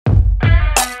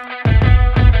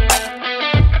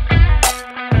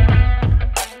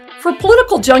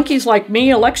political junkies like me,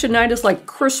 election night is like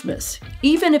Christmas,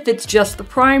 even if it's just the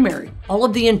primary. All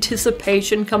of the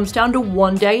anticipation comes down to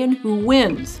one day and who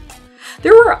wins.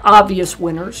 There are obvious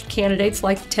winners, candidates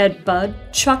like Ted Budd,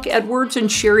 Chuck Edwards,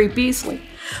 and Sherry Beasley.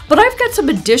 But I've got some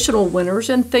additional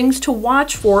winners and things to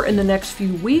watch for in the next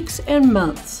few weeks and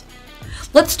months.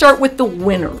 Let's start with the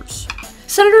winners.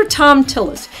 Senator Thom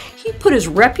Tillis. He put his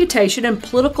reputation and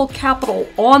political capital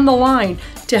on the line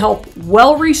to help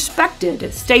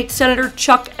well-respected State Senator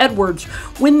Chuck Edwards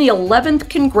win the 11th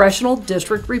Congressional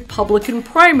District Republican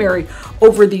primary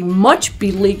over the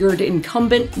much-beleaguered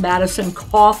incumbent Madison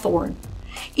Cawthorn.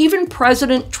 Even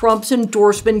President Trump's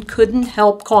endorsement couldn't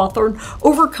help Cawthorn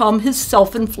overcome his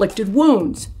self-inflicted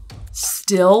wounds.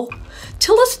 Still,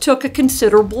 Tillis took a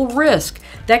considerable risk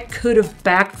that could have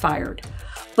backfired.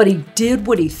 But he did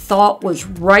what he thought was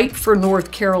right for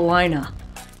North Carolina.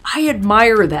 I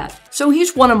admire that, so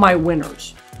he's one of my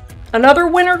winners. Another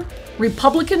winner,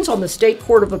 Republicans on the State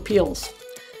Court of Appeals.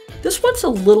 This one's a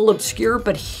little obscure,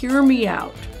 but hear me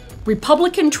out.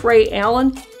 Republican Trey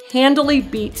Allen handily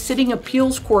beat sitting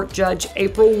appeals court judge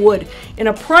April Wood in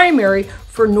a primary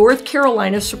for North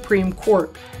Carolina Supreme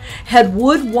Court. Had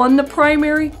Wood won the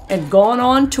primary and gone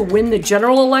on to win the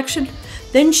general election,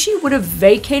 then she would have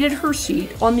vacated her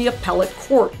seat on the appellate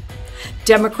court.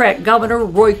 Democrat Governor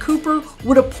Roy Cooper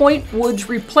would appoint Wood's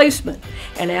replacement,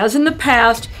 and as in the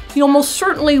past, he almost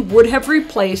certainly would have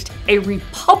replaced a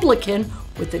Republican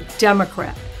with a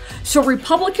Democrat. So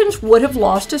Republicans would have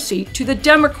lost a seat to the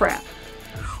Democrat.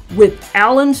 With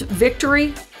Allen's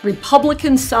victory,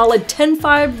 Republicans' solid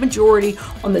 10-5 majority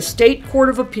on the State Court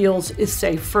of Appeals is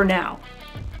safe for now.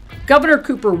 Governor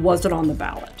Cooper wasn't on the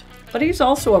ballot, but he's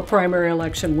also a primary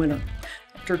election winner.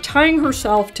 After tying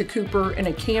herself to Cooper in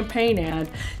a campaign ad,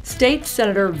 State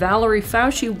Senator Valerie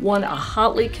Fauci won a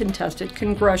hotly contested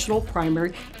congressional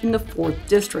primary in the 4th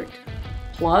District.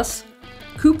 Plus,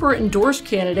 Cooper-endorsed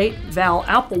candidate Val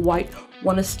Applewhite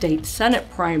won a state Senate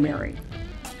primary.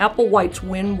 Applewhite's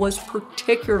win was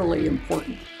particularly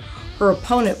important. Her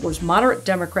opponent was moderate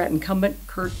Democrat incumbent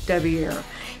Kurt Deviere.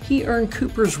 He earned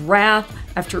Cooper's wrath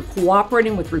after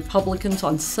cooperating with Republicans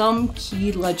on some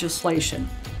key legislation.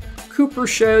 Cooper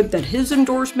showed that his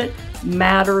endorsement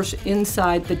matters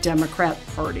inside the Democrat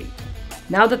Party.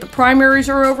 Now that the primaries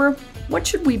are over, what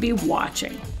should we be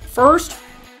watching? First,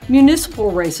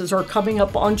 municipal races are coming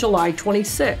up on July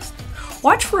 26th.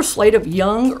 Watch for a slate of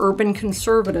young urban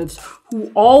conservatives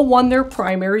who all won their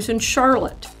primaries in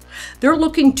Charlotte. They're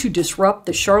looking to disrupt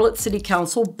the Charlotte City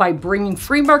Council by bringing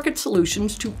free market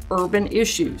solutions to urban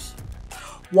issues.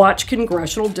 Watch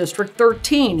Congressional District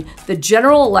 13. The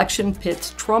general election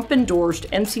pits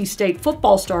Trump-endorsed NC State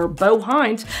football star Bo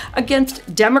Hines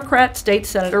against Democrat State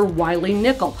Senator Wiley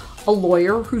Nickel, a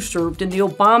lawyer who served in the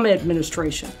Obama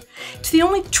administration. It's the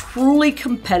only truly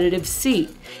competitive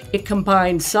seat. It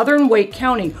combines southern Wake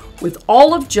County with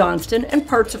all of Johnston and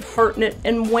parts of Hartnett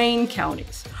and Wayne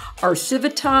counties. Our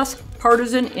Civitas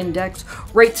Partisan Index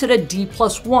rates it a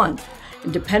D+1.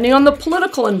 And depending on the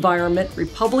political environment,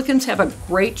 Republicans have a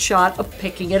great shot of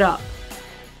picking it up.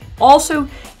 Also,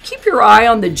 keep your eye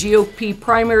on the GOP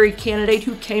primary candidate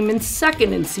who came in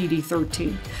second in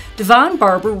CD13. Devon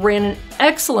Barber ran an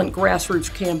excellent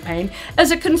grassroots campaign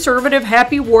as a conservative,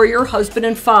 happy warrior, husband,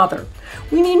 and father.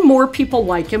 We need more people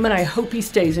like him, and I hope he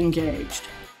stays engaged.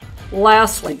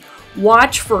 Lastly,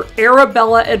 watch for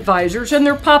Arabella advisors and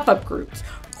their pop-up groups.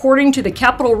 According to the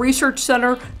Capital Research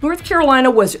Center, North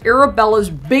Carolina was Arabella's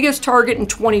biggest target in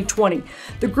 2020.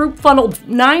 The group funneled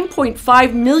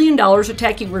 $9.5 million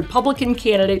attacking Republican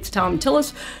candidates Thom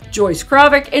Tillis, Joyce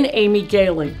Kravick, and Amy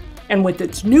Gailey. And with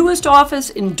its newest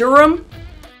office in Durham,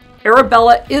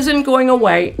 Arabella isn't going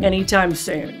away anytime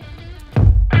soon.